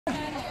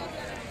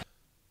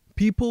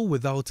People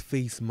without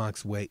face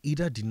masks were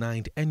either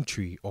denied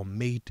entry or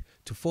made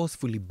to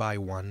forcefully buy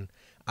one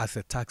as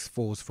a task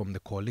force from the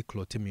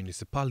Korle-Klottey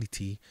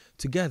municipality,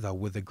 together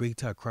with the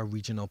Greater Accra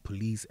Regional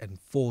Police,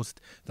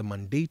 enforced the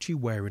mandatory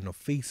wearing of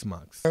face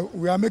masks.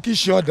 We are making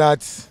sure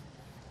that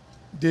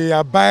they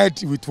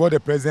abide with what the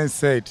president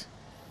said.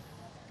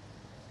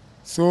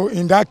 So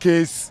in that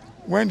case,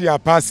 when they are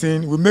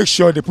passing, we make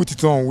sure they put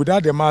it on.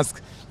 Without the mask,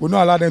 we will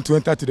not allow them to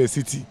enter to the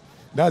city.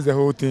 That's the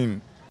whole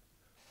thing.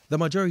 The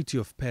majority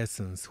of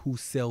persons who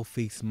sell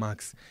face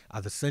masks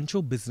at the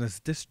central business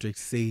district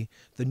say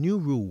the new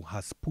rule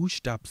has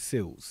pushed up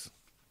sales.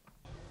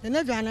 Oh,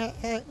 3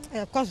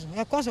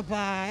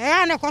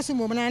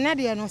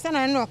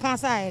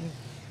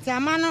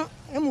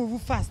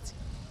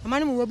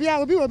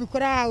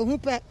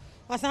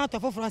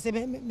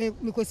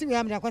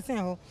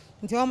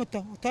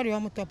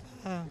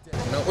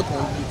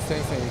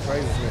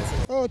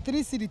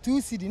 cedi,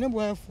 2 cedi, no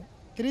boy.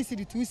 3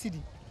 cedi, 2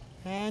 cedi.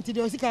 And to the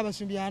Osika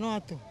should be an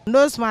auto.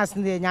 Nose mask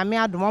in the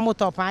Yamia, the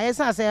Momotop, I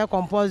say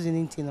compulsory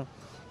in Tino.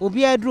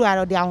 Obi a drew out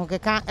of the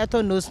Anka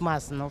eto nose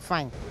mask, no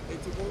fine.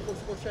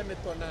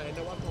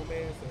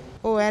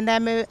 Oh, and I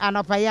may an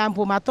opayam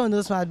pumato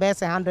nose mask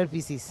best 100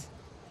 pieces.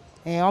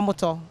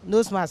 Omoto,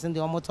 nose mask in the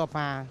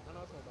Omotop.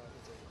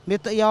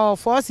 Your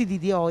 4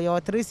 cedi or your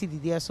 3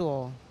 cedi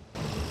so.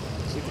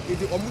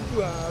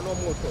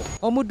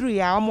 Omudru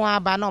ya omo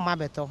aba na oma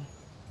beto.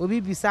 Obi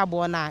bisa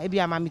bo na ebi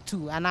amami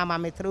 2 ana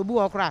amami 3 obi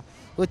okra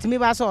otimi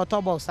ba so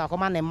autobus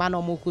akoma na ma na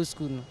omoko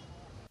school.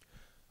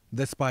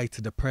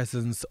 Despite the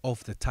presence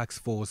of the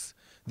task force,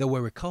 there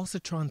were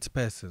recalcitrant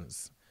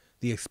persons.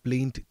 They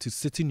explained to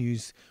Citi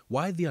News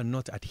why they are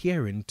not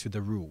adhering to the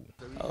rule.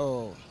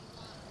 Oh,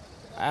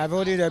 I've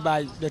already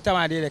by the time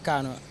I did the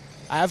car,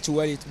 I have to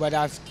wear it, but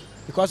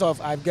because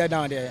I get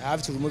down there, I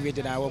have to remove it,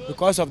 and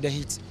because of the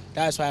heat,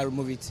 that's why I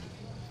remove it.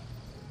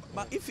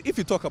 But if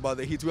you talk about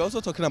the heat, we're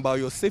also talking about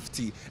your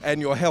safety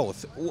and your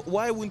health.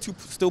 Why wouldn't you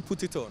still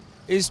put it on?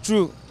 It's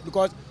true,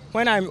 because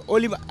when I'm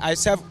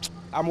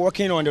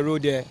working on the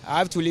road there, I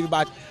have to leave,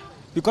 but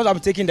because I'm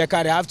taking the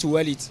car, I have to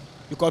wear it.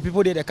 Because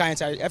people did the car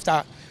inside,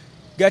 after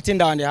getting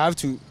down there, I have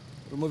to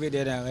remove it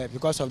there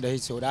because of the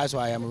heat, so that's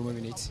why I'm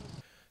removing it.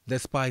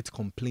 Despite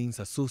complaints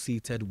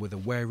associated with the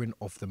wearing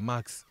of the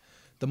masks,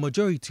 the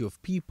majority of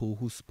people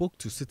who spoke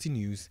to Citi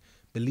News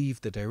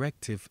believe the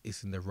directive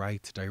is in the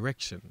right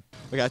direction.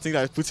 Okay, I think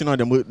that putting on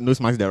the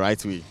nose mask the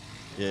right way.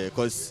 Yeah,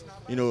 because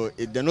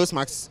the nose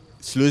mask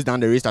slows down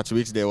the rate at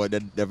which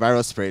the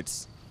virus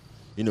spreads.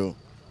 Even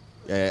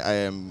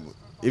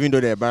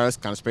though the virus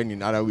can spread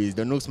in other ways,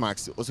 the nose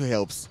mask also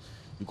helps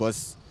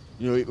because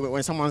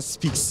when someone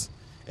speaks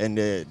and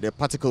the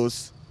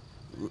particles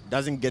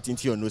doesn't get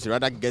into your nose, it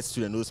rather gets to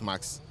the nose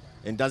mask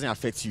and doesn't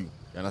affect you.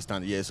 You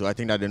understand? Yeah. So I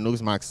think that the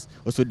nose mask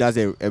also does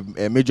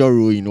a major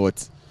role in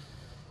what.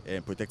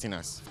 Protecting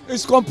us.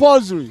 It's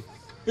compulsory.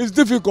 It's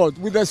difficult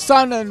with the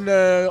sun and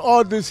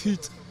all this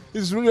heat.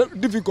 It's really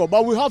difficult,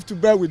 but we have to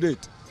bear with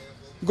it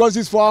because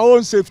it's for our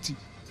own safety.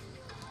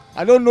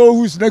 I don't know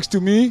who's next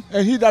to me,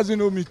 and he doesn't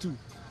know me too.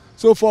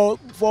 So for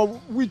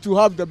we to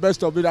have the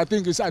best of it, I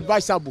think it's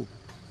advisable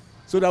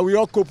so that we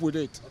all cope with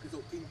it. Okay,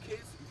 so in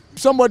case if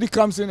somebody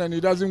comes in and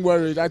he doesn't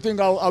wear it, I think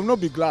I'll not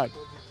be glad.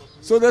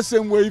 So the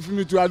same way if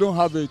me too, I don't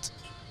have it.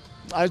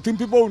 I think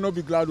people will not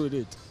be glad with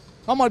it.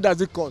 How much does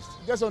it cost?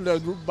 Just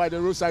by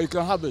the roadside, you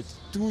can have it.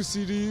 2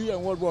 cedi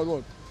and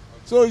what.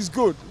 So it's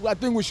good. I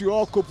think we should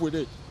all cope with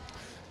it.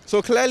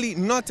 So clearly,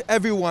 not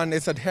everyone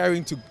is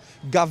adhering to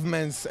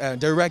government's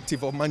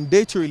directive of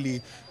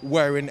mandatorily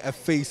wearing a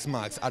face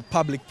mask at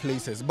public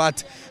places.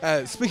 But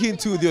speaking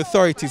to the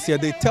authorities here,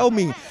 they tell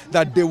me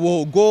that they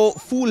will go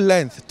full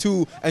length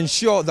to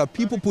ensure that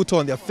people put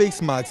on their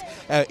face masks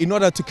in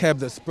order to curb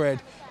the spread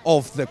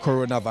of the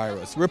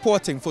coronavirus.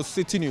 Reporting for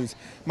Citi News,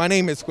 my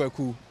name is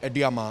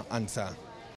Akufo-Addo Ansah.